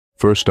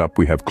First up,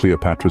 we have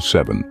Cleopatra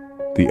VII,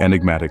 the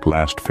enigmatic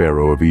last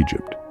pharaoh of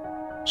Egypt.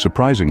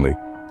 Surprisingly,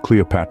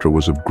 Cleopatra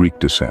was of Greek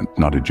descent,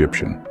 not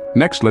Egyptian.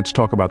 Next, let's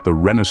talk about the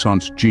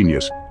Renaissance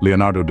genius,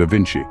 Leonardo da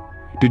Vinci.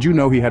 Did you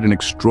know he had an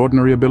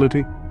extraordinary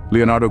ability?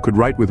 Leonardo could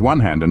write with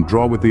one hand and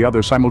draw with the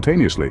other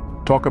simultaneously.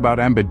 Talk about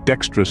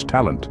ambidextrous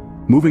talent.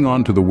 Moving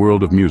on to the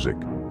world of music,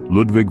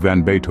 Ludwig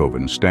van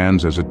Beethoven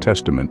stands as a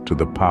testament to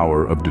the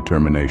power of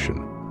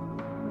determination.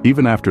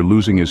 Even after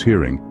losing his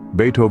hearing,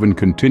 Beethoven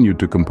continued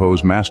to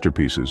compose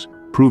masterpieces,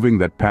 proving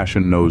that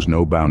passion knows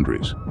no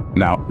boundaries.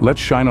 Now,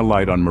 let's shine a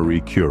light on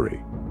Marie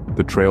Curie,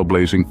 the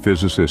trailblazing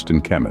physicist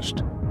and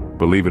chemist.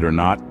 Believe it or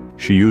not,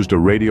 she used a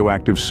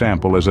radioactive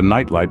sample as a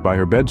nightlight by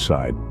her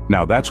bedside.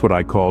 Now that's what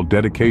I call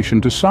dedication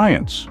to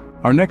science.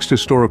 Our next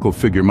historical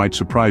figure might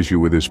surprise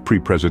you with his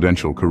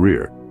pre-presidential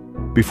career.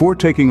 Before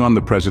taking on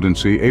the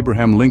presidency,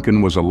 Abraham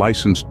Lincoln was a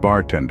licensed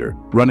bartender,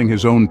 running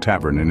his own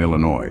tavern in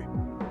Illinois.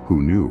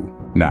 Who knew?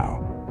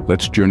 Now,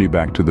 let's journey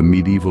back to the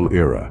medieval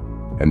era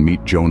and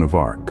meet Joan of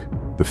Arc,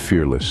 the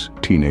fearless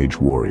teenage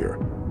warrior.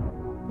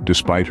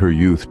 Despite her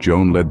youth,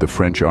 Joan led the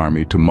French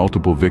army to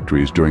multiple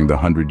victories during the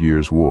 100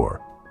 Years'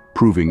 War,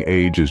 proving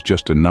age is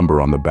just a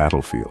number on the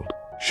battlefield.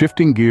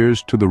 Shifting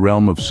gears to the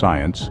realm of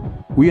science,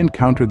 we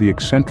encounter the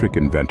eccentric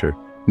inventor,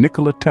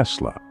 Nikola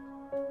Tesla.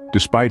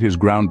 Despite his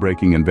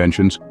groundbreaking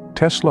inventions,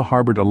 Tesla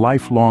harbored a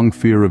lifelong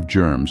fear of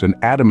germs and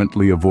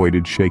adamantly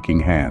avoided shaking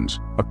hands,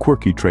 a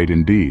quirky trait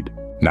indeed.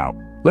 Now,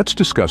 let's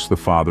discuss the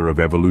father of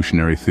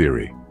evolutionary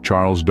theory,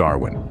 Charles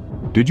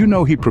Darwin. Did you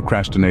know he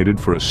procrastinated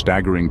for a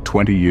staggering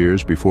 20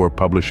 years before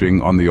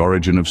publishing On the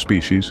Origin of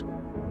Species?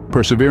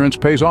 Perseverance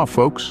pays off,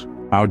 folks.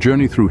 Our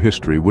journey through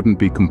history wouldn't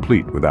be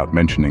complete without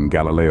mentioning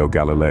Galileo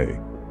Galilei.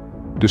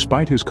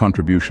 Despite his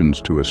contributions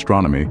to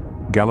astronomy,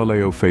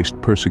 Galileo faced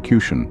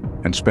persecution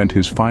and spent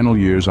his final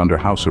years under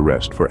house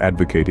arrest for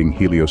advocating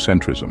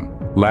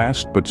heliocentrism.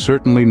 Last but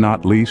certainly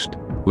not least,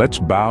 let's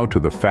bow to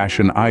the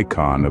fashion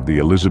icon of the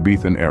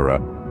Elizabethan era,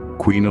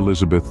 Queen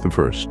Elizabeth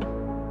I.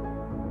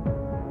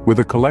 With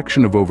a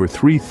collection of over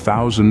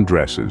 3,000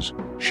 dresses,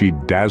 she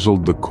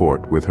dazzled the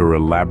court with her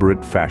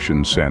elaborate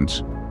fashion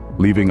sense,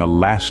 leaving a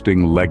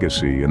lasting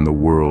legacy in the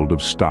world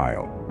of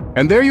style.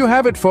 And there you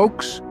have it,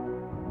 folks!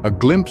 A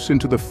glimpse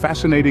into the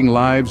fascinating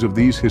lives of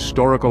these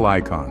historical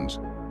icons.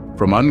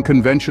 From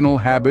unconventional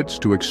habits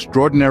to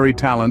extraordinary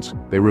talents,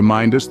 they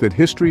remind us that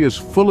history is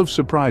full of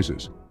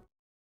surprises.